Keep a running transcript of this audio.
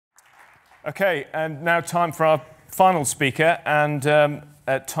Okay, and now time for our final speaker, and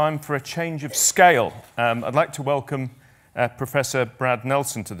time for a change of scale. I'd like to welcome Professor Brad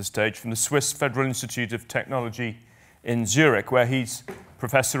Nelson to the stage from the Swiss Federal Institute of Technology in Zurich, where he's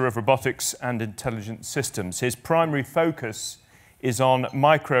Professor of Robotics and Intelligent Systems. His primary focus is on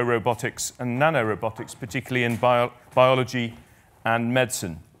microrobotics and nanorobotics, particularly in biology and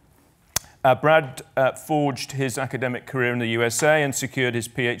medicine. Brad forged his academic career in the USA and secured his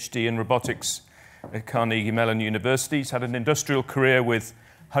PhD in robotics at Carnegie Mellon University. He's had an industrial career with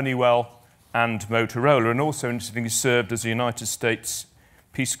Honeywell and Motorola, and also, interestingly, served as a United States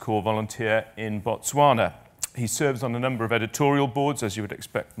Peace Corps volunteer in Botswana. He serves on a number of editorial boards, as you would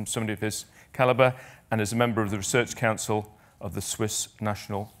expect from somebody of his caliber, and is a member of the Research Council of the Swiss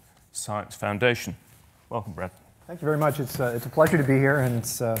National Science Foundation. Welcome, Brad. Thank you very much. It's a pleasure to be here, and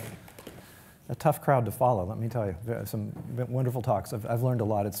it's a tough crowd to follow, let me tell you. Some wonderful talks. I've learned a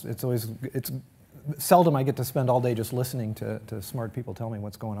lot. It's seldom I get to spend all day just listening to smart people tell me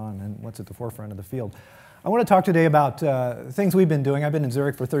what's going on and what's at the forefront of the field. I want to talk today about things we've been doing. I've been in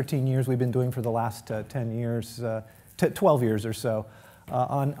Zurich for 13 years. We've been doing for the last 10 years, 12 years or so,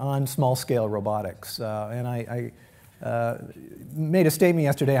 on small-scale robotics. And I made a statement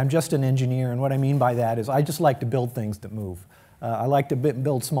yesterday, I'm just an engineer, and what I mean by that is I just like to build things that move. I like to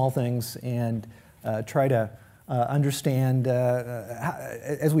build small things and try to understand,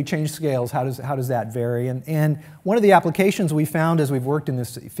 as we change scales, how does that vary? And one of the applications we found as we've worked in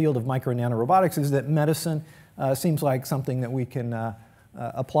this field of micro and nanorobotics is that medicine seems like something that we can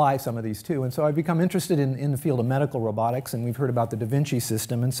apply some of these to. And so I've become interested in the field of medical robotics, and we've heard about the Da Vinci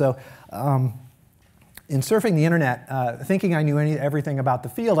system. And so in surfing the internet, thinking I knew everything about the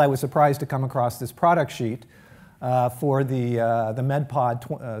field, I was surprised to come across this product sheet for the MedPod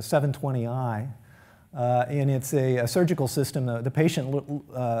 720i. And it's a surgical system. The patient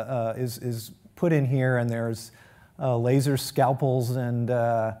is put in here, and there's laser scalpels and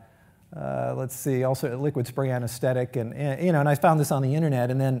let's see, also liquid spray anesthetic, and I found this on the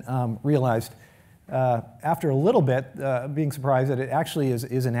internet, and then realized after a little bit, being surprised that it actually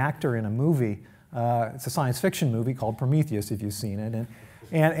is an actor in a movie. It's a science fiction movie called Prometheus, if you've seen it,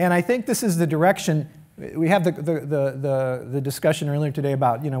 and I think this is the direction. We have the discussion earlier today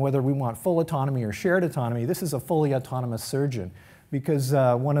about whether we want full autonomy or shared autonomy. This is a fully autonomous surgeon, because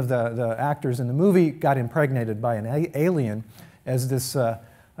one of the actors in the movie got impregnated by an alien as this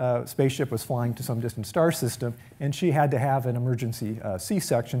spaceship was flying to some distant star system, and she had to have an emergency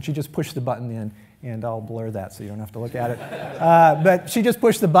C-section. She just pushed the button in, and I'll blur that so you don't have to look at it. But she just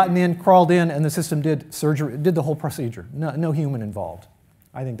pushed the button in, crawled in, and the system did the whole procedure. No human involved.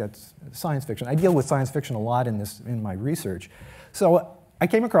 I think that's science fiction. I deal with science fiction a lot in my research. So I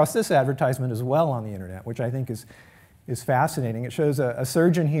came across this advertisement as well on the internet, which I think is fascinating. It shows a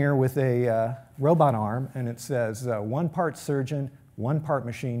surgeon here with a robot arm, and it says, 1 part surgeon, 1 part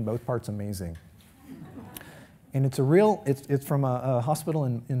machine, both parts amazing. And it's from a hospital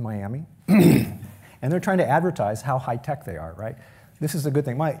in Miami, and they're trying to advertise how high-tech they are, right? This is a good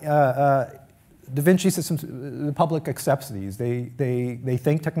thing. Da Vinci systems, the public accepts these. They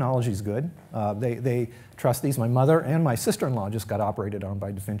think technology is good. They trust these. My mother and my sister-in-law just got operated on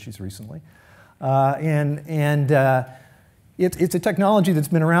by Da Vinci's recently. It's a technology that's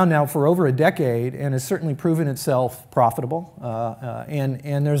been around now for over a decade and has certainly proven itself profitable.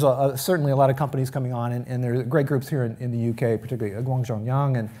 And there's certainly a lot of companies coming on, and there are great groups here in the UK, particularly Guangzhou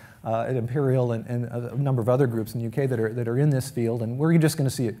Yang and at Imperial and a number of other groups in the UK that are in this field, and we're just going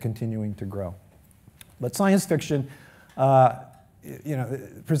to see it continuing to grow. But science fiction,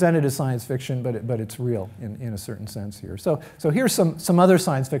 presented as science fiction, but it's real in a certain sense here. So here's some other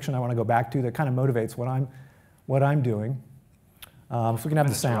science fiction I want to go back to that kind of motivates what I'm doing. If we can have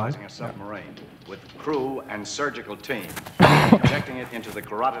the sound. A submarine with crew and surgical team, injecting it into the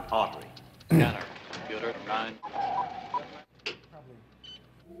carotid artery. Scanner, computer 9.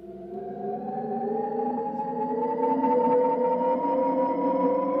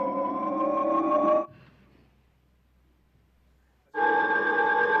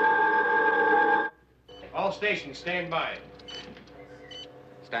 All stations, stand by.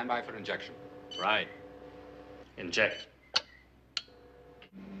 Stand by for injection. Right. Inject.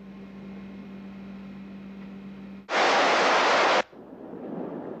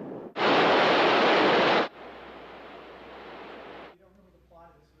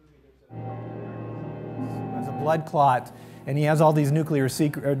 There's a blood clot, and he has all these nuclear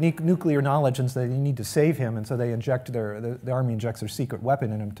knowledge, and so they need to save him, and so they inject the army injects their secret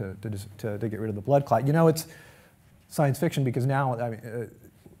weapon in him to get rid of the blood clot. It's science fiction because now,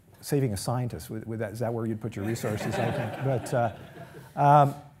 saving a scientist with that, is that where you'd put your resources? I think,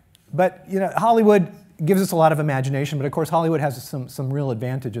 but But you know, Hollywood gives us a lot of imagination, but of course Hollywood has some real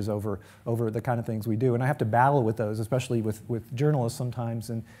advantages over the kind of things we do. And I have to battle with those, especially with journalists sometimes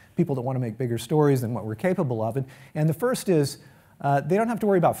and people that want to make bigger stories than what we're capable of. And the first is they don't have to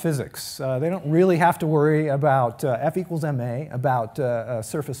worry about physics. They don't really have to worry about F equals ma, about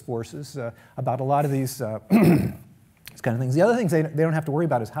surface forces, about a lot of these kind of things. The other things they don't have to worry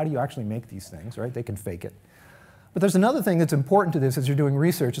about is how do you actually make these things, right? They can fake it. But there's another thing that's important to this as you're doing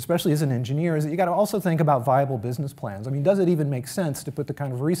research, especially as an engineer, is that you got to also think about viable business plans. I mean, does it even make sense to put the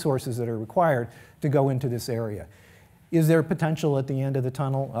kind of resources that are required to go into this area? Is there potential at the end of the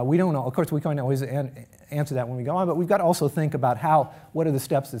tunnel? We don't know. Of course, we can't always answer that when we go on, but we've got to also think about what are the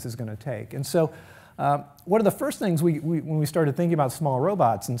steps this is going to take. And so one of the first things when we started thinking about small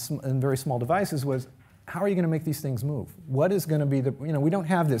robots and very small devices was, how are you going to make these things move? What is going to be we don't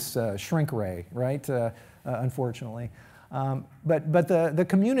have this shrink ray, right? Unfortunately. But the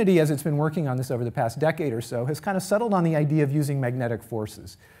community, as it's been working on this over the past decade or so, has kind of settled on the idea of using magnetic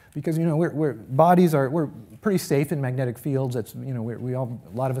forces. Because we're pretty safe in magnetic fields. It's, a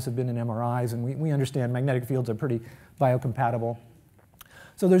lot of us have been in MRIs, and we understand magnetic fields are pretty biocompatible.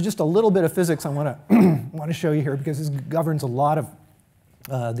 So there's just a little bit of physics I want to show you here, because this governs a lot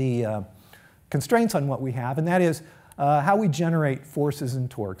of the constraints on what we have, and that is how we generate forces and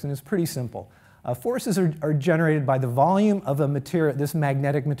torques. And it's pretty simple. Forces are generated by the volume of a material, this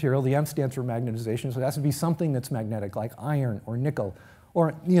magnetic material. The M stands for magnetization, so it has to be something that's magnetic, like iron or nickel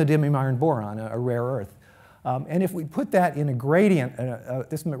or neodymium iron boron, a rare earth. And if we put that in a gradient,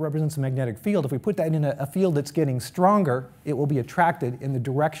 this represents a magnetic field. If we put that in a field that's getting stronger, it will be attracted in the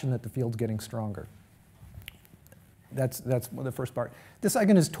direction that the field's getting stronger. That's the first part. The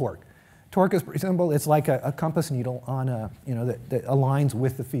second is torque. Torque is pretty simple. It's like a compass needle on that aligns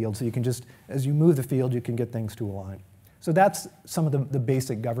with the field. So you can just, as you move the field, you can get things to align. So that's some of the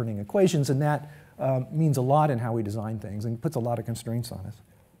basic governing equations, and that means a lot in how we design things and puts a lot of constraints on us.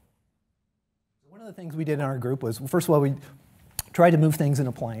 One of the things we did in our group was, first of all, we tried to move things in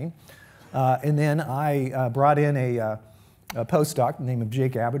a plane. And then I brought in a postdoc named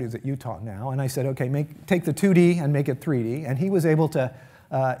Jake Abbott, who's at Utah now. And I said, okay, take the 2D and make it 3D. And he was able to,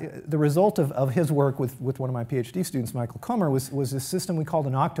 the result of his work with one of my PhD students, Michael Kummer, was this system we called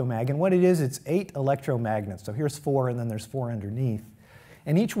an octomag. And what it is, it's 8 electromagnets. So here's 4, and then there's 4 underneath.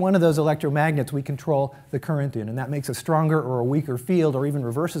 And each one of those electromagnets we control the current in, and that makes a stronger or a weaker field, or even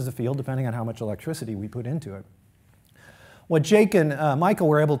reverses the field, depending on how much electricity we put into it. What Jake and Michael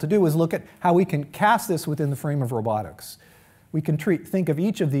were able to do was look at how we can cast this within the frame of robotics. We can think of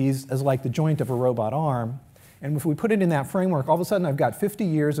each of these as like the joint of a robot arm, and if we put it in that framework, all of a sudden I've got 50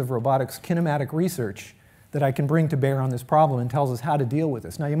 years of robotics kinematic research that I can bring to bear on this problem and tells us how to deal with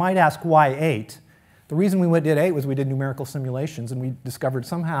this. Now you might ask, why 8? The reason we did 8 was we did numerical simulations, and we discovered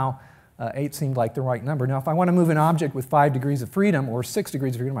somehow 8 seemed like the right number. Now, if I want to move an object with 5 degrees of freedom or 6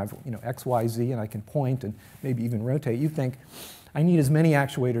 degrees of freedom, I have X, Y, Z, and I can point and maybe even rotate. You think, I need as many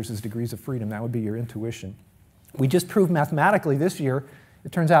actuators as degrees of freedom. That would be your intuition. We just proved mathematically this year,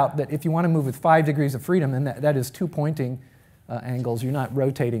 it turns out that if you want to move with 5 degrees of freedom, and that is 2 pointing angles, you're not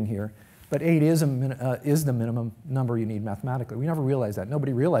rotating here. But 8 is the minimum number you need mathematically. We never realized that.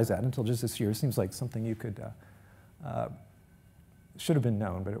 Nobody realized that until just this year. It seems like something you could, should have been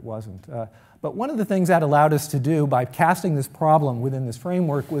known, but it wasn't. But one of the things that allowed us to do by casting this problem within this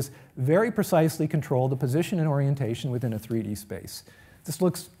framework was very precisely control the position and orientation within a 3D space. This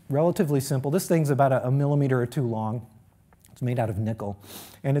looks relatively simple. This thing's about a millimeter or 2 long. It's made out of nickel.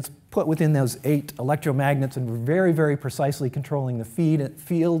 And it's put within those 8 electromagnets, and we're very, very precisely controlling the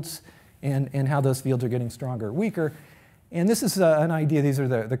fields and how those fields are getting stronger or weaker. And this is an idea. These are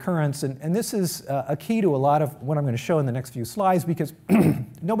the currents. And this is a key to a lot of what I'm going to show in the next few slides, because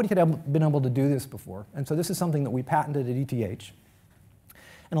nobody had been able to do this before. And so this is something that we patented at ETH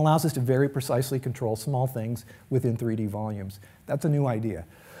and allows us to very precisely control small things within 3D volumes. That's a new idea.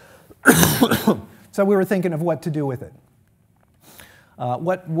 So we were thinking of what to do with it.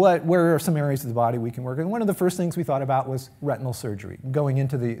 Where are some areas of the body we can work in? One of the first things we thought about was retinal surgery, going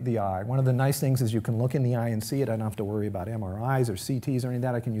into the eye. One of the nice things is you can look in the eye and see it. I don't have to worry about MRIs or CTs or any of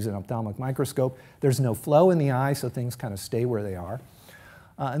that. I can use an ophthalmic microscope. There's no flow in the eye, so things kind of stay where they are.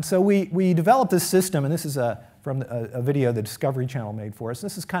 And so we developed this system, and this is from a video the Discovery Channel made for us.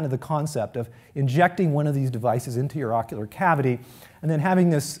 This is kind of the concept of injecting one of these devices into your ocular cavity and then having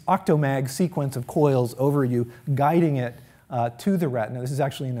this octomag sequence of coils over you, guiding it to the retina. This is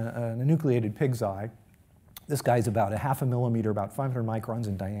actually in a nucleated pig's eye. This guy's about 0.5 millimeter, about 500 microns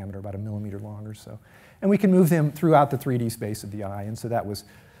in diameter, about 1 millimeter long or so. And we can move them throughout the 3D space of the eye. And so that was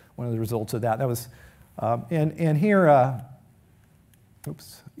one of the results of that. That was, and here,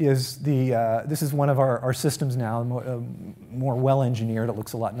 is this is one of our systems now, more well-engineered. It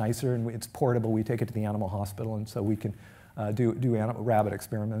looks a lot nicer, and it's portable. We take it to the animal hospital, and so we can do rabbit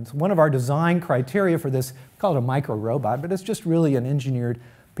experiments. One of our design criteria for this, we call it a micro-robot, but it's just really an engineered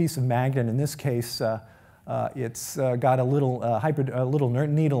piece of magnet. In this case, it's got a little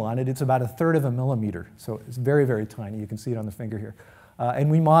needle on it. It's about 1/3 of a millimeter, so it's very, very tiny. You can see it on the finger here.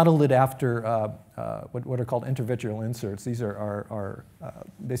 And we modeled it after what are called intravitreal inserts. These are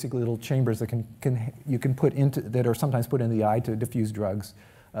basically little chambers that you can put into, that are sometimes put in the eye to diffuse drugs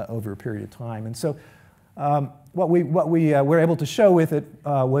over a period of time. And so what we were able to show with it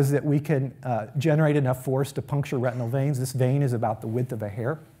was that we can generate enough force to puncture retinal veins. This vein is about the width of a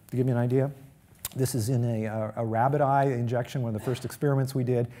hair, to give you an idea. This is in a rabbit eye injection, one of the first experiments we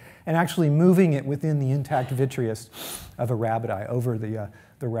did, and actually moving it within the intact vitreous of a rabbit eye over the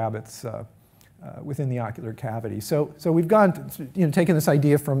rabbit's within the ocular cavity. So we've gone to, taken this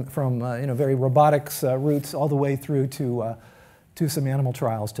idea from very robotics roots all the way through to some animal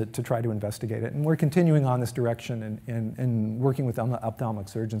trials to try to investigate it. And we're continuing on this direction and working with ophthalmic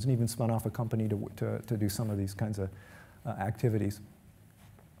surgeons, and even spun off a company to do some of these kinds of activities.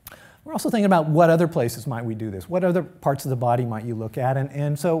 We're also thinking about what other places might we do this? What other parts of the body might you look at?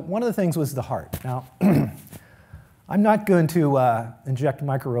 And so one of the things was the heart. Now, I'm not going to inject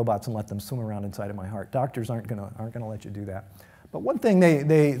microrobots and let them swim around inside of my heart. Doctors aren't going to let you do that. But one thing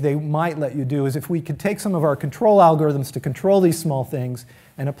they might let you do is if we could take some of our control algorithms to control these small things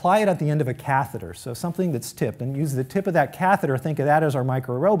and apply it at the end of a catheter, so something that's tipped, and use the tip of that catheter, think of that as our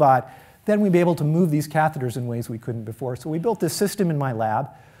microrobot, then we'd be able to move these catheters in ways we couldn't before. So we built this system in my lab.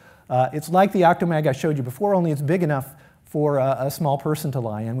 It's like the Octomag I showed you before, only it's big enough for a small person to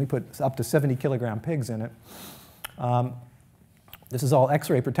lie in. We put up to 70-kilogram pigs in it. This is all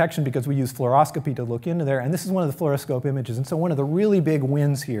X-ray protection because we use fluoroscopy to look into there. And this is one of the fluoroscope images. And so one of the really big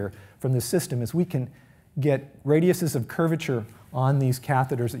wins here from this system is we can get radiuses of curvature on these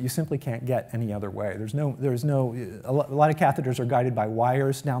catheters that you simply can't get any other way. A lot of catheters are guided by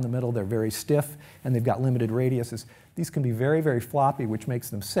wires down the middle. They're very stiff, and they've got limited radiuses. These can be very, very floppy, which makes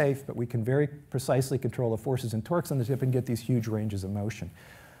them safe, but we can very precisely control the forces and torques on the tip and get these huge ranges of motion.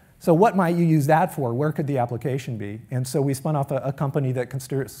 So what might you use that for? Where could the application be? And so we spun off a company that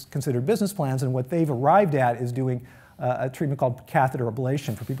considered business plans, and what they've arrived at is doing a treatment called catheter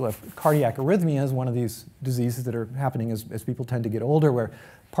ablation for people who have cardiac arrhythmias, one of these diseases that are happening as people tend to get older, where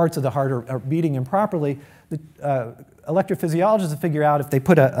parts of the heart are beating improperly. The electrophysiologists figure out if they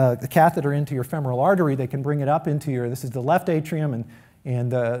put a catheter into your femoral artery, they can bring it up into this is the left atrium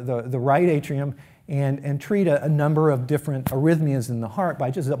and the right atrium, and treat a number of different arrhythmias in the heart by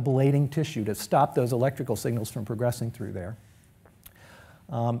just ablating tissue to stop those electrical signals from progressing through there.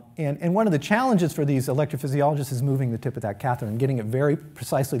 And one of the challenges for these electrophysiologists is moving the tip of that catheter and getting it very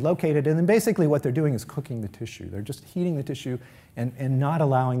precisely located. And then basically what they're doing is cooking the tissue. They're just heating the tissue and not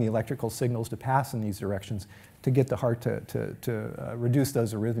allowing the electrical signals to pass in these directions to get the heart to reduce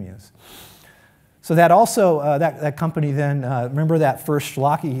those arrhythmias. So that also, that company then, remember that first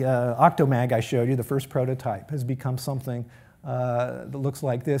schlocky Octomag I showed you, the first prototype, has become something that looks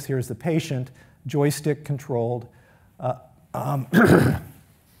like this. Here's the patient, joystick controlled.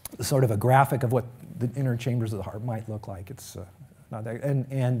 Sort of a graphic of what the inner chambers of the heart might look like. It's not that,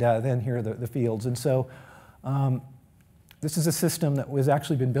 and then here are the fields. And so this is a system that was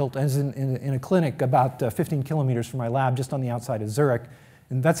actually been built as in a clinic about 15 kilometers from my lab, just on the outside of Zurich.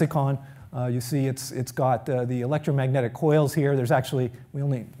 In Wetzikon, you see it's got the electromagnetic coils here. There's actually,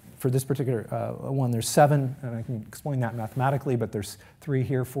 for this particular one, there's 7, and I can explain that mathematically, but there's 3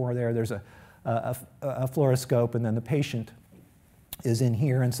 here, 4 there. There's a fluoroscope, and then the patient is in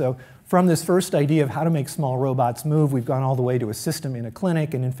here. And so from this first idea of how to make small robots move, we've gone all the way to a system in a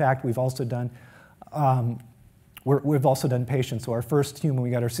clinic, and in fact we've also done patients. So our first human, we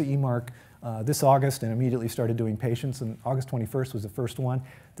got our CE mark this August and immediately started doing patients, and August 21st was the first one.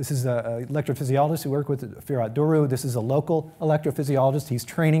 This is an electrophysiologist who worked with Firat Duru. This is a local electrophysiologist. He's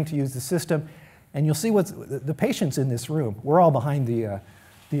training to use the system, and you'll see what's the patients in this room. We're all behind the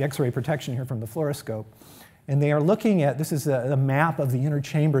X-ray protection here from the fluoroscope. And they are looking at, this is a map of the inner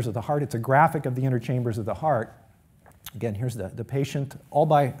chambers of the heart. It's a graphic of the inner chambers of the heart. Again, here's the patient all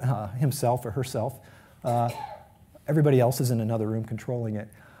by himself or herself. Everybody else is in another room controlling it.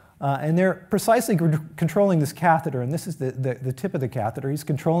 And they're precisely controlling this catheter, and this is the tip of the catheter. He's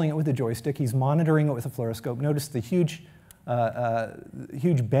controlling it with a joystick. He's monitoring it with a fluoroscope. Notice the huge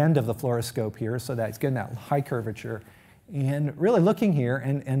bend of the fluoroscope here, so that it's getting that high curvature. And really looking here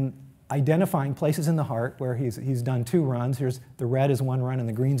and identifying places in the heart where he's done 2 runs. Here's the red is 1 run and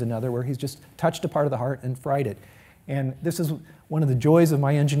the green's another, where he's just touched a part of the heart and fried it. And this is one of the joys of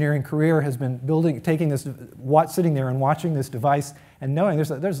my engineering career, has been taking this, sitting there and watching this device and knowing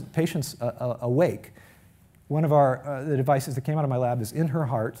there's patients awake. One of the devices that came out of my lab is in her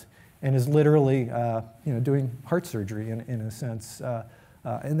heart and is literally doing heart surgery in a sense.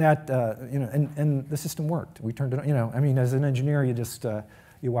 And the system worked. We turned it on. I mean, as an engineer, you just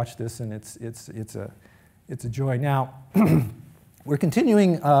you watch this and it's a joy. Now, we're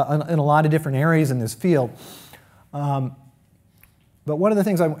continuing in a lot of different areas in this field. But one of the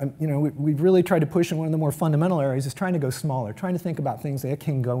things we've really tried to push in one of the more fundamental areas is trying to go smaller, trying to think about things that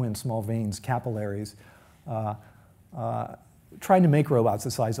can go in small veins, capillaries, trying to make robots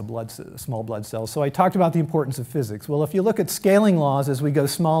the size of small blood cells. So I talked about the importance of physics. Well, if you look at scaling laws as we go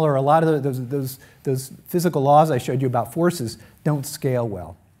smaller, a lot of those physical laws I showed you about forces don't scale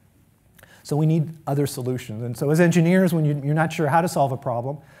well. So we need other solutions. And so as engineers, when you're not sure how to solve a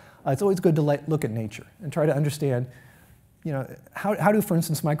problem, it's always good to look at nature and try to understand, how do, for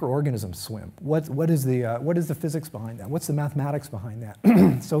instance, microorganisms swim? What is the physics behind that? What's the mathematics behind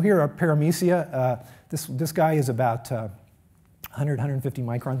that? So here are paramecia. This guy is about 100, 150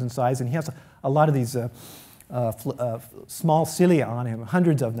 microns in size, and he has a lot of these small cilia on him,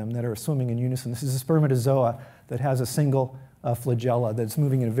 hundreds of them that are swimming in unison. This is a spermatozoa that has a single flagella that's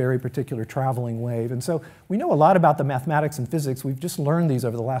moving in a very particular traveling wave. And so we know a lot about the mathematics and physics. We've just learned these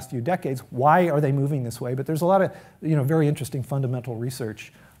over the last few decades. Why are they moving this way? But there's a lot of very interesting fundamental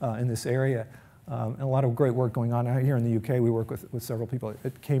research in this area. And a lot of great work going on out here in the UK. We work with several people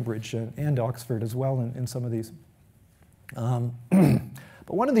at Cambridge and Oxford as well in some of these. But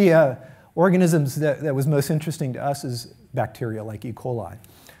one of the organisms that was most interesting to us is bacteria like E. coli.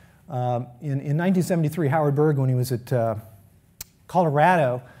 In 1973, Howard Berg, when he was at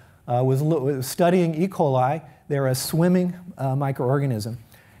Colorado, was studying E. coli. They're a swimming microorganism.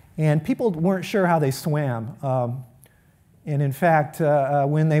 And people weren't sure how they swam. And in fact,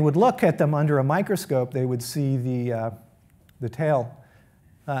 when they would look at them under a microscope, they would see the tail.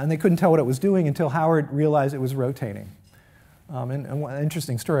 And they couldn't tell what it was doing until Howard realized it was rotating. And one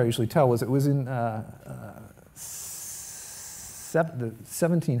interesting story I usually tell was it was in the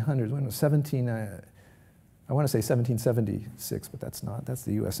 1700s, when it was I want to say 1776, but that's not. That's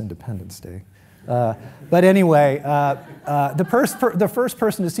the U.S. Independence Day. But anyway, the first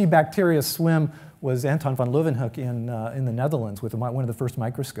person to see bacteria swim was Anton van Leeuwenhoek in the Netherlands with one of the first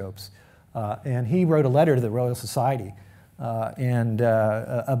microscopes. And he wrote a letter to the Royal Society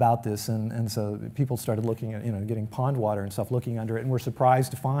about this, and so people started looking at getting pond water and stuff, looking under it, and were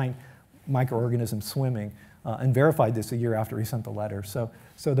surprised to find microorganisms swimming, and verified this a year after he sent the letter. So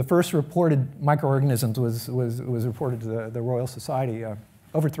the first reported microorganisms was reported to the Royal Society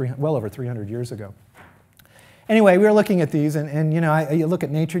well over 300 years ago. Anyway, we were looking at these, and you look at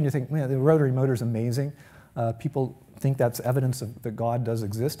nature and you think, man, the rotary motor is amazing. People think that's evidence that God does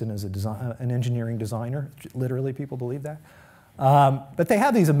exist and is an engineering designer. Literally, people believe that. But they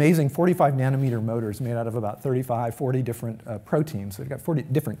have these amazing 45 nanometer motors made out of about 35, 40 different proteins. They've got 40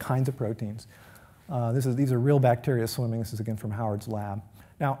 different kinds of proteins. These are real bacteria swimming. This is again from Howard's lab.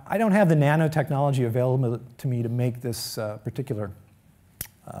 Now, I don't have the nanotechnology available to me to make this particular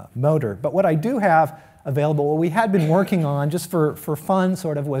motor, but what I do have available, what we had been working on just for fun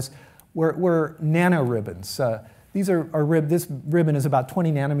sort of were nanoribbons. This ribbon is about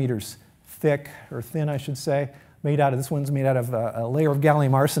 20 nanometers thick, or thin I should say, this one's made out of a layer of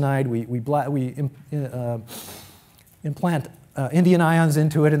gallium arsenide. We implant indium ions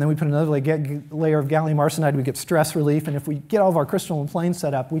into it, and then we put another layer of gallium arsenide. We get stress relief, and if we get all of our crystalline planes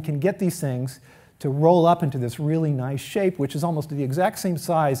set up, we can get these things to roll up into this really nice shape, which is almost the exact same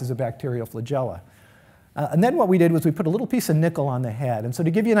size as a bacterial flagella. And then what we did was we put a little piece of nickel on the head. And so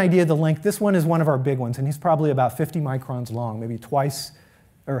to give you an idea of the length, this one is one of our big ones, and he's probably about 50 microns long, maybe twice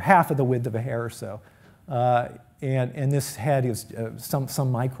or half of the width of a hair or so. And this head is some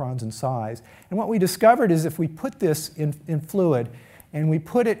microns in size. And what we discovered is if we put this in fluid and we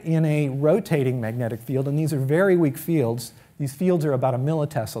put it in a rotating magnetic field, and these are very weak fields, these fields are about a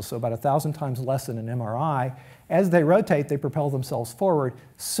millitesla, so about 1,000 times less than an MRI. As they rotate, they propel themselves forward,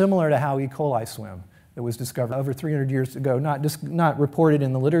 similar to how E. coli swim. It was discovered over 300 years ago, not reported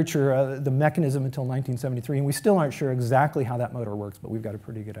in the literature, the mechanism until 1973, and we still aren't sure exactly how that motor works, but we've got a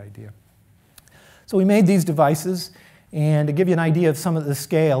pretty good idea. So we made these devices, and to give you an idea of some of the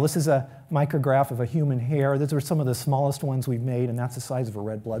scale, this is a micrograph of a human hair. These are some of the smallest ones we've made, and that's the size of a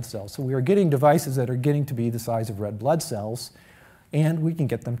red blood cell. So we are getting devices that are getting to be the size of red blood cells, and we can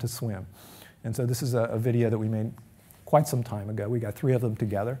get them to swim. And so this is a video that we made quite some time ago. We got 3 of them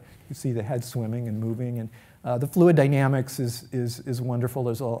together. You see the head swimming and moving, and the fluid dynamics is wonderful.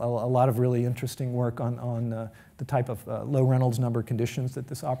 There's a lot of really interesting work on the type of low Reynolds number conditions that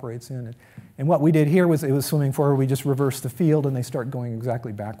this operates in. And what we did here was it was swimming forward. We just reversed the field, and they start going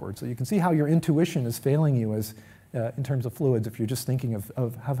exactly backwards. So you can see how your intuition is failing you as in terms of fluids if you're just thinking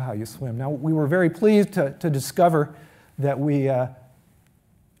of how you swim. Now, we were very pleased to discover that we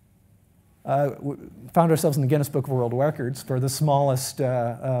found ourselves in the Guinness Book of World Records for the smallest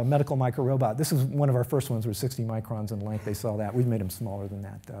medical microrobot. This is one of our first ones, was 60 microns in length. They saw that. We've made them smaller than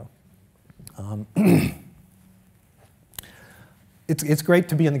that, though. It's great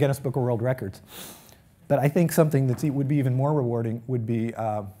to be in the Guinness Book of World Records, but I think something that would be even more rewarding would be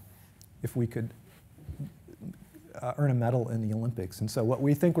if we could earn a medal in the Olympics. And so what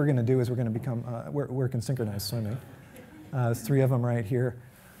we think we're going to do is we're going to become, work in synchronized swimming. There's 3 of them right here.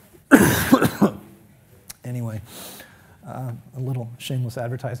 Anyway, a little shameless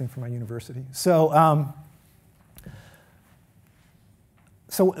advertising for my university. So,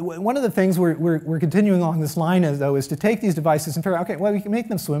 one of the things we're continuing along this line is to take these devices and figure out, okay, well, we can make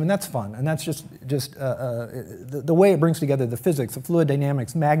them swim, and that's fun. And that's just the way it brings together the physics, the fluid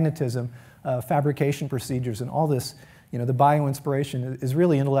dynamics, magnetism, fabrication procedures, and all this, the bioinspiration is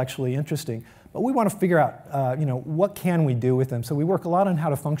really intellectually interesting. But we want to figure out, what can we do with them? So we work a lot on how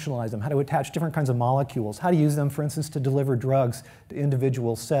to functionalize them, how to attach different kinds of molecules, how to use them, for instance, to deliver drugs to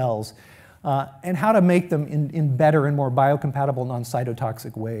individual cells, and how to make them in better and more biocompatible,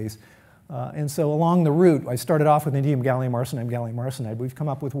 non-cytotoxic ways. And so along the route, I started off with indium gallium arsenide. We've come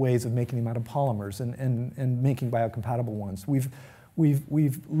up with ways of making them out of polymers and making biocompatible ones.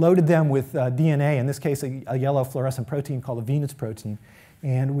 We've loaded them with DNA, in this case a yellow fluorescent protein called a Venus protein,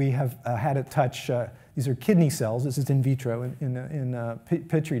 and we have had it touch, these are kidney cells. This is in vitro in a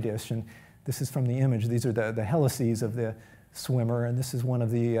Petri dish, and this is from the image. These are the helices of the swimmer, and this is one of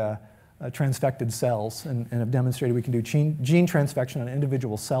the transfected cells, and have demonstrated we can do gene transfection on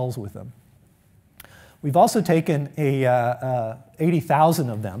individual cells with them. We've also taken 80,000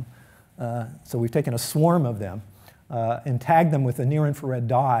 of them, so we've taken a swarm of them, and tagged them with a near-infrared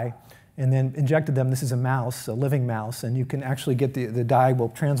dye, and then injected them. This is a mouse, a living mouse, and you can actually get the dye will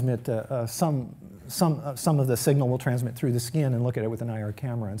transmit some of the signal will transmit through the skin and look at it with an IR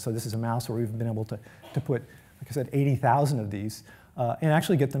camera. And so this is a mouse where we've been able to put, like I said, 80,000 of these and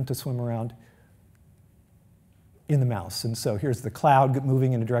actually get them to swim around in the mouse. And so here's the cloud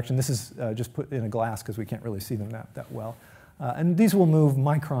moving in a direction. This is just put in a glass because we can't really see them that well. And these will move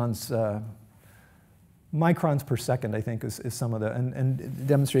microns per second, I think, is some of the, and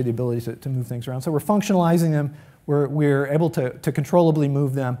demonstrate the ability to move things around. So we're functionalizing them. We're able to controllably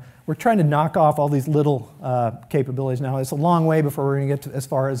move them. We're trying to knock off all these little capabilities. Now, it's a long way before we're going to get as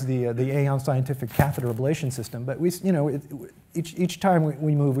far as the Aeon Scientific catheter ablation system. But each time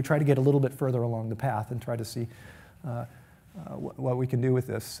we move, we try to get a little bit further along the path and try to see what we can do with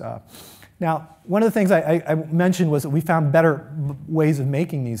this. Now, one of the things I mentioned was that we found better ways of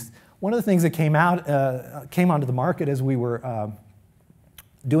making these. One of the things that came onto the market as we were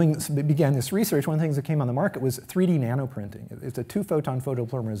began this research, one of the things that came on the market was 3D nanoprinting. It's a 2-photon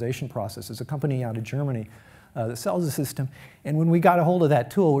photopolymerization process. It's a company out of Germany that sells the system. And when we got a hold of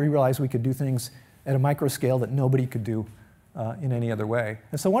that tool, we realized we could do things at a micro scale that nobody could do in any other way.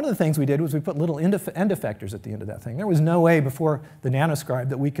 And so one of the things we did was we put little end effectors at the end of that thing. There was no way before the nanoscribe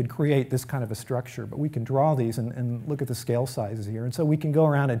that we could create this kind of a structure, but we can draw these and look at the scale sizes here. And so we can go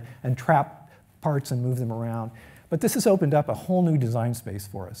around and trap parts and move them around. But this has opened up a whole new design space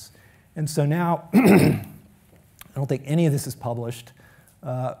for us. And so now, I don't think any of this is published.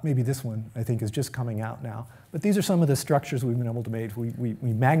 Maybe this one, I think, is just coming out now. But these are some of the structures we've been able to make. We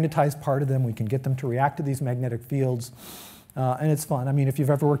magnetize part of them. We can get them to react to these magnetic fields. And it's fun. I mean, if you've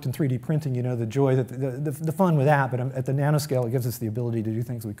ever worked in 3D printing, you know the joy, the fun with that. But at the nanoscale, it gives us the ability to do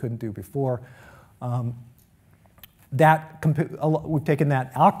things we couldn't do before. We've taken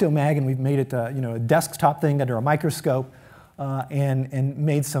that Octomag and we've made it a desktop thing under a microscope and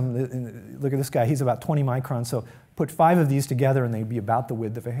made some, look at this guy, he's about 20 microns. So put 5 of these together and they'd be about the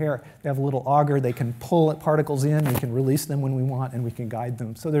width of a hair. They have a little auger, they can pull particles in, we can release them when we want, and we can guide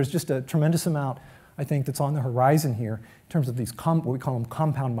them. So there's just a tremendous amount, I think, that's on the horizon here in terms of these, what we call them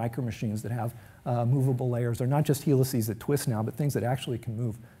compound micromachines that have movable layers. They're not just helices that twist now, but things that actually can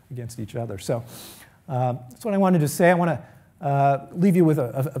move against each other. So that's what I wanted to say. I want to leave you with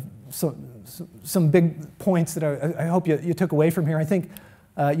some big points that I hope you took away from here. I think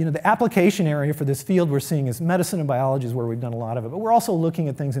the application area for this field we're seeing is medicine and biology is where we've done a lot of it. But we're also looking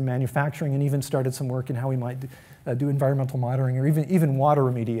at things in manufacturing and even started some work in how we might do environmental monitoring or even water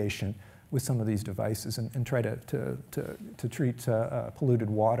remediation with some of these devices and try to treat polluted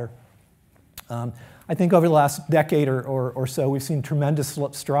water. I think over the last decade or so, we've seen tremendous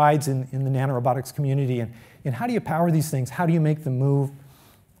strides in the nanorobotics community. And how do you power these things? How do you make them move?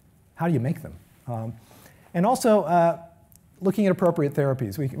 How do you make them? And also, looking at appropriate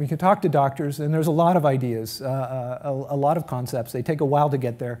therapies. We can talk to doctors, and there's a lot of ideas, a lot of concepts. They take a while to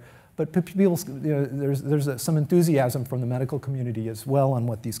get there. But people, there's some enthusiasm from the medical community as well on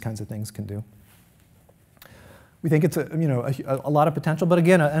what these kinds of things can do. We think it's a lot of potential, but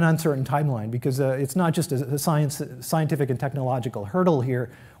again, an uncertain timeline, because it's not just a scientific and technological hurdle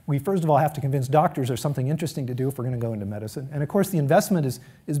here. We first of all have to convince doctors there's something interesting to do if we're going to go into medicine. And of course, the investment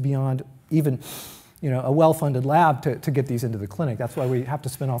is beyond even a well-funded lab to get these into the clinic. That's why we have to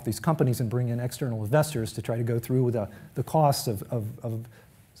spin off these companies and bring in external investors to try to go through the costs of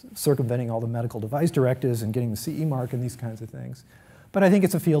circumventing all the medical device directives and getting the CE mark and these kinds of things. But I think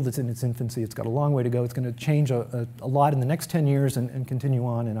it's a field that's in its infancy. It's got a long way to go. It's going to change a lot in the next 10 years and continue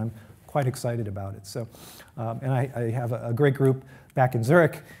on, and I'm quite excited about it. So, and I have a great group back in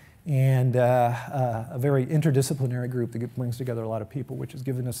Zurich, and a very interdisciplinary group that brings together a lot of people, which has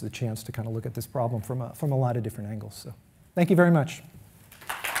given us the chance to kind of look at this problem from a lot of different angles. So, thank you very much.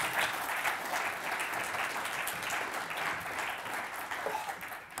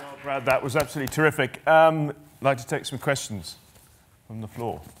 Well, Brad, that was absolutely terrific. I'd like to take some questions from the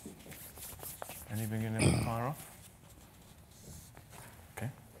floor. Anything in there to fire off? Okay.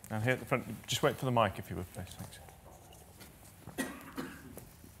 Now here at the front, just wait for the mic if you would, please. Thanks.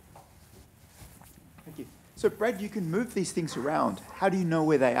 Thank you. So, Brad, you can move these things around. How do you know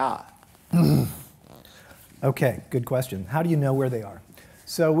where they are? Okay, good question. How do you know where they are?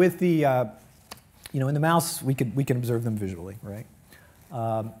 So with the, in the mouse, we can observe them visually, right?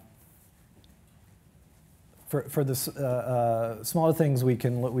 For the smaller things, we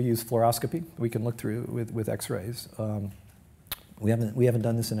use fluoroscopy. We can look through with X-rays. We haven't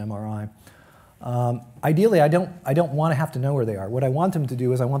done this in MRI. Ideally, I don't want to have to know where they are. What I want them to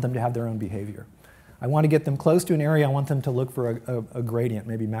do is I want them to have their own behavior. I want to get them close to an area. I want them to look for a gradient,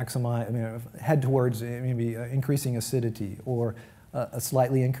 maybe head towards maybe increasing acidity or a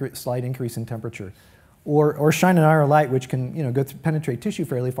slight increase in temperature. Or shine an IR light, which can penetrate tissue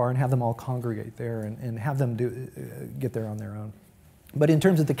fairly far and have them all congregate there and have them get there on their own. But in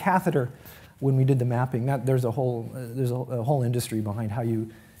terms of the catheter, when we did the mapping, there's a whole industry behind how you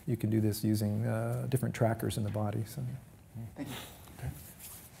can do this using different trackers in the body. So. Thank you. Okay.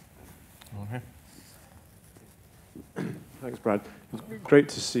 On here. Thanks, Brad. It's great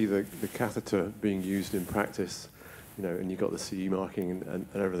to see the catheter being used in practice, and you got the CE marking and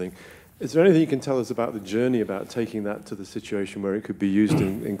everything. Is there anything you can tell us about the journey about taking that to the situation where it could be used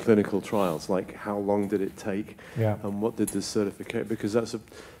in clinical trials? Like how long did it take? Yeah. And what did the certificate? Because that's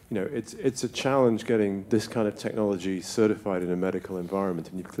it's a challenge getting this kind of technology certified in a medical environment,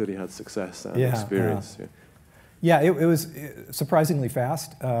 and you've clearly had success and experience. Yeah, it was surprisingly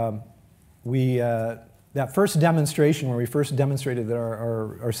fast. That first demonstration where we first demonstrated that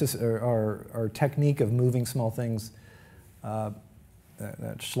our technique of moving small things,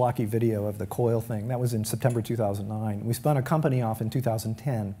 that schlocky video of the coil thing, that was in September 2009. We spun a company off in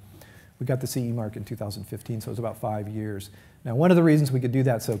 2010. We got the CE mark in 2015, so it was about 5 years. Now, one of the reasons we could do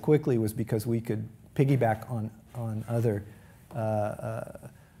that so quickly was because we could piggyback on other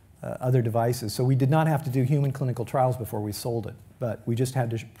devices. So we did not have to do human clinical trials before we sold it, but we just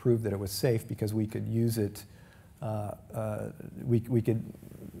had to prove that it was safe because we could use it. We could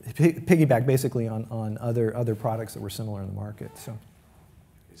piggyback basically on other products that were similar in the market. So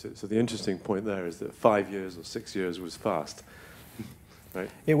the interesting point there is that 5 years or 6 years was fast, right?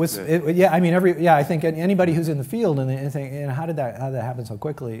 It was, I think anybody who's in the field and think, how did that happen so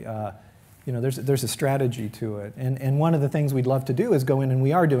quickly? There's a strategy to it, and one of the things we'd love to do is going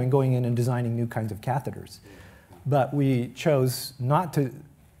in and designing new kinds of catheters, but we chose not to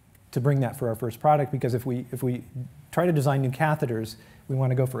bring that for our first product because if we try to design new catheters, we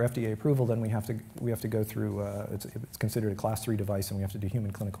want to go for FDA approval, then we have to go through, it's considered a class 3 device, and we have to do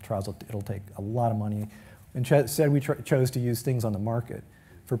human clinical trials. It'll take a lot of money. Instead, we chose to use things on the market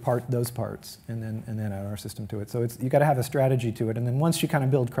for those parts, and then add our system to it. So you got to have a strategy to it, and then once you kind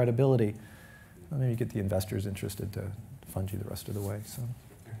of build credibility, then you get the investors interested to fund you the rest of the way. So.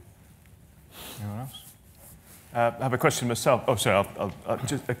 Anyone else? I have a question myself. Oh, sorry, I'll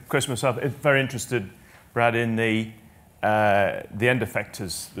just a question myself. I'm very interested, Brad, in the end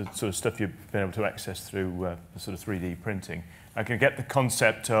effectors, the sort of stuff you've been able to access through the sort of 3D printing. I can get the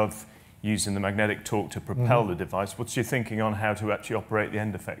concept of using the magnetic torque to propel the device. What's your thinking on how to actually operate the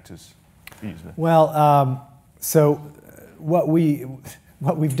end effectors? Well, so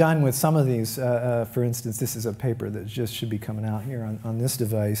what we've done with some of these, for instance, this is a paper that just should be coming out here on this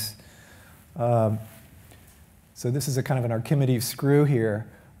device. So this is a kind of an Archimedes screw here,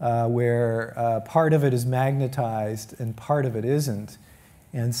 where part of it is magnetized and part of it isn't.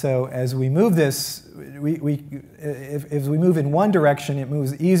 And so as we move this, if we move in one direction, it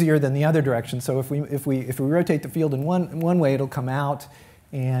moves easier than the other direction. So if we rotate the field in one way, it'll come out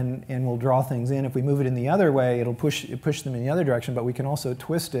and we'll draw things in. If we move it in the other way, it'll push them in the other direction, but we can also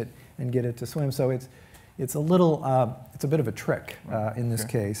twist it and get it to swim. So it's a little, it's a bit of a trick in this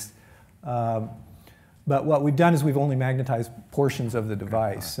case. But what we've done is we've only magnetized portions of the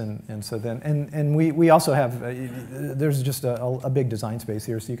device, and so then and we also have there's just a big design space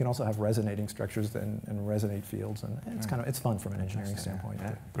here, so you can also have resonating structures and resonate fields, and it's fun from an engineering standpoint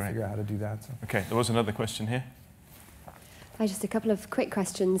to figure out how to do that. So. Okay, there was another question here. Hi, just a couple of quick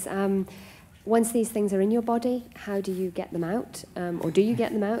questions. Once these things are in your body, how do you get them out? Or do you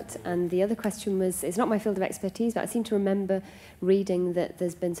get them out? And the other question was, it's not my field of expertise, but I seem to remember reading that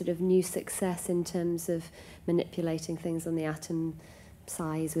there's been sort of new success in terms of manipulating things on the atom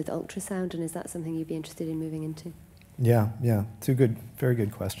size with ultrasound, and is that something you'd be interested in moving into? Yeah, two good, very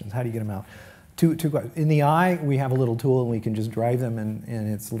good questions. How do you get them out? In the eye, we have a little tool, and we can just drive them, and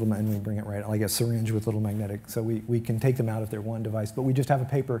it's little, and we bring it right, like a syringe with little magnetic, so we can take them out if they're one device. But we just have a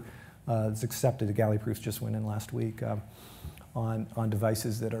paper that's accepted. The Galley proofs just went in last week on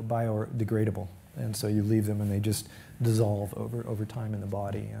devices that are biodegradable, and so you leave them and they just dissolve over time in the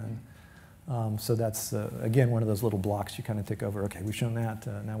body. And so that's again one of those little blocks you kind of tick over. Okay, we've shown that.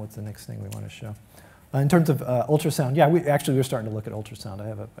 Now what's the next thing we want to show? In terms of ultrasound, yeah, we're starting to look at ultrasound. I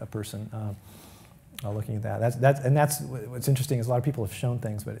have a person looking at that. That's what's interesting is a lot of people have shown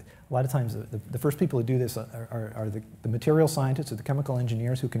things, but a lot of times the first people who do this are the material scientists or the chemical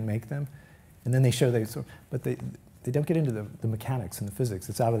engineers who can make them, and then they show but they don't get into the mechanics and the physics.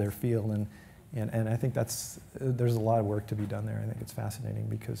 It's out of their field, and I think there's a lot of work to be done there. I think it's fascinating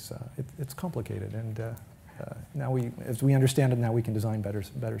because it's complicated, and now as we understand it, now we can design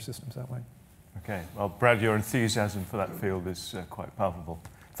better systems that way. Okay, well, Brad, your enthusiasm for that field is quite palpable.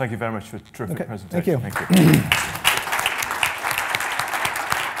 Thank you very much for a terrific presentation. Thank you. Thank you.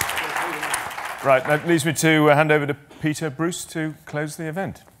 Right, that leads me to hand over to Peter Bruce to close the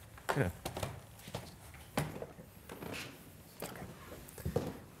event. Peter.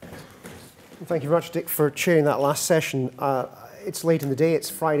 Thank you very much, Dick, for chairing that last session. It's late in the day, it's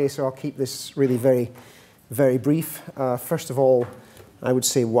Friday, so I'll keep this really very, very brief. First of all, I would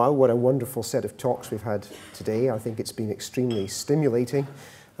say, wow, what a wonderful set of talks we've had today. I think it's been extremely stimulating.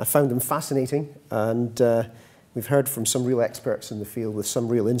 I found them fascinating, and we've heard from some real experts in the field with some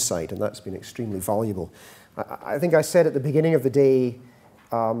real insight, and that's been extremely valuable. I think I said at the beginning of the day,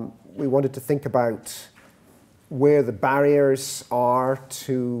 we wanted to think about where the barriers are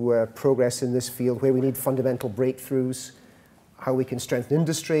to progress in this field, where we need fundamental breakthroughs, how we can strengthen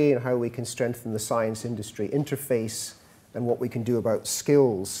industry, and how we can strengthen the science-industry interface, and what we can do about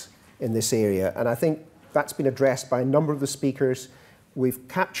skills in this area. And I think that's been addressed by a number of the speakers. We've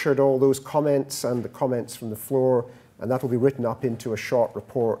captured all those comments and the comments from the floor, and that will be written up into a short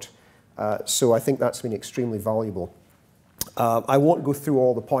report. So I think that's been extremely valuable. I won't go through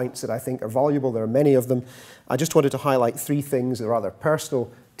all the points that I think are valuable. There are many of them. I just wanted to highlight three things, a rather personal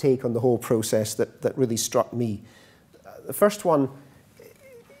take on the whole process that really struck me. The first one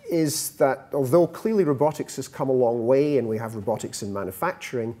is that although clearly robotics has come a long way and we have robotics in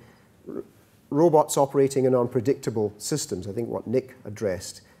manufacturing, robots operating in unpredictable systems, I think what Nick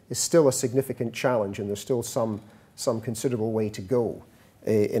addressed, is still a significant challenge, and there's still some considerable way to go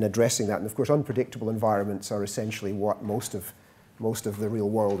in addressing that. And of course, unpredictable environments are essentially what most of the real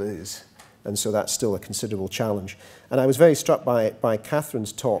world is. And so that's still a considerable challenge. And I was very struck by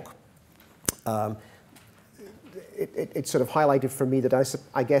Catherine's talk. It sort of highlighted for me that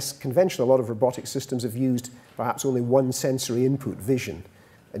I guess conventional, a lot of robotic systems have used perhaps only one sensory input, vision,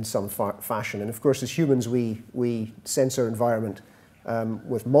 in some fashion. And of course, as humans, we sense our environment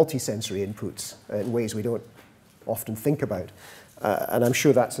with multi-sensory inputs in ways we don't often think about. And I'm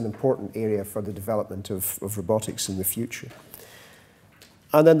sure that's an important area for the development of robotics in the future.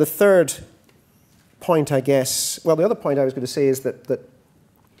 And then the third point, I guess, well, the other point I was going to say is that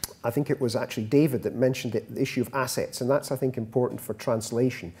I think it was actually David that mentioned the issue of assets, and that's, I think, important for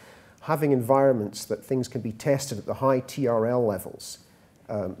translation. Having environments that things can be tested at the high TRL levels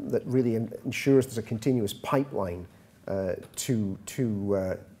that really ensures there's a continuous pipeline to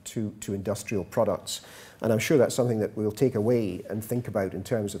industrial products. And I'm sure that's something that we'll take away and think about in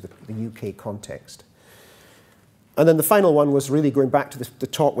terms of the UK context. And then the final one was really going back to the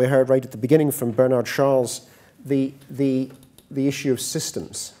talk we heard right at the beginning from Bernard Charles, the the issue of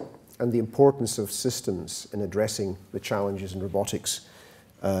systems and the importance of systems in addressing the challenges in robotics.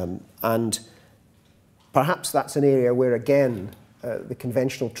 And perhaps that's an area where, again, the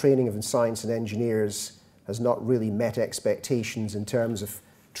conventional training of science and engineers has not really met expectations in terms of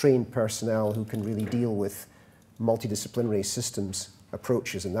trained personnel who can really deal with multidisciplinary systems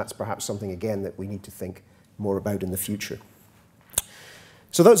approaches, and that's perhaps something, again, that we need to think more about in the future.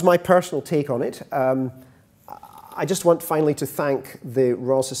 So that was my personal take on it. I just want finally to thank the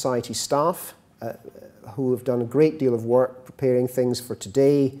Royal Society staff who have done a great deal of work preparing things for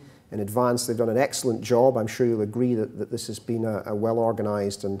today in advance. They've done an excellent job. I'm sure you'll agree that this has been a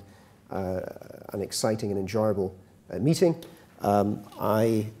well-organized and an exciting and enjoyable meeting.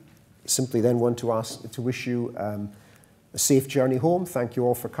 I simply then want to wish you a safe journey home. Thank you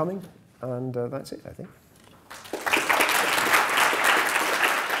all for coming, and that's it, I think.